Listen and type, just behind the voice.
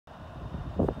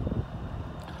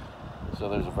So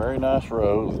there's a very nice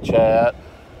road with chat.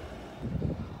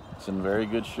 It's in very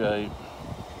good shape.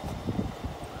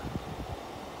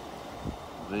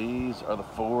 These are the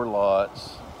 4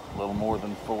 lots, a little more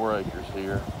than 4 acres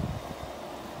here.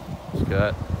 It's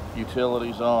got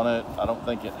utilities on it. I don't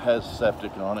think it has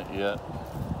septic on it yet.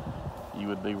 You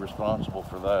would be responsible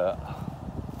for that.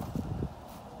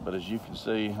 But as you can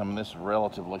see, I mean, this is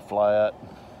relatively flat.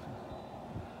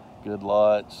 Good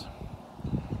lots.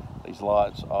 These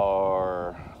lots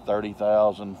are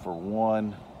 $30,000 for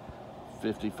one,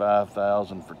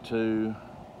 $55,000 for 2.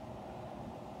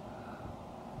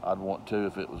 I'd want 2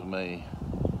 if it was me.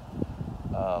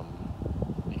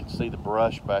 You can see the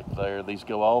brush back there. These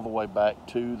go all the way back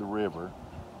to the river,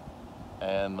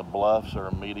 and the bluffs are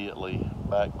immediately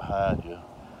back behind you.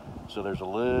 So there's a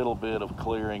little bit of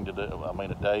clearing to do. I mean,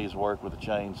 a day's work with a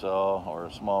chainsaw or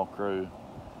a small crew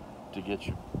to get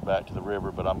you back to the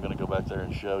river, but I'm going to go back there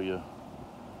and show you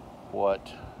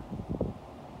what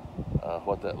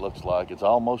that looks like. It's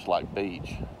almost like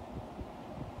beach,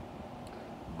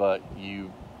 but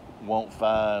you won't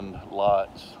find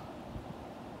lots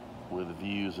with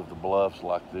views of the bluffs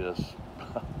like this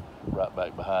right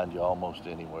back behind you almost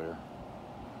anywhere.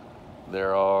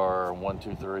 There are 1,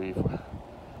 2, 3, 4,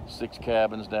 6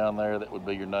 cabins down there that would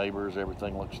be your neighbors.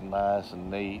 Everything looks nice and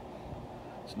neat.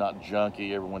 It's not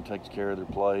junky. Everyone takes care of their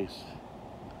place.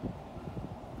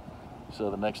 So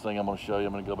the next thing I'm going to show you,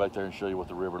 I'm going to go back there and show you what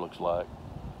the river looks like.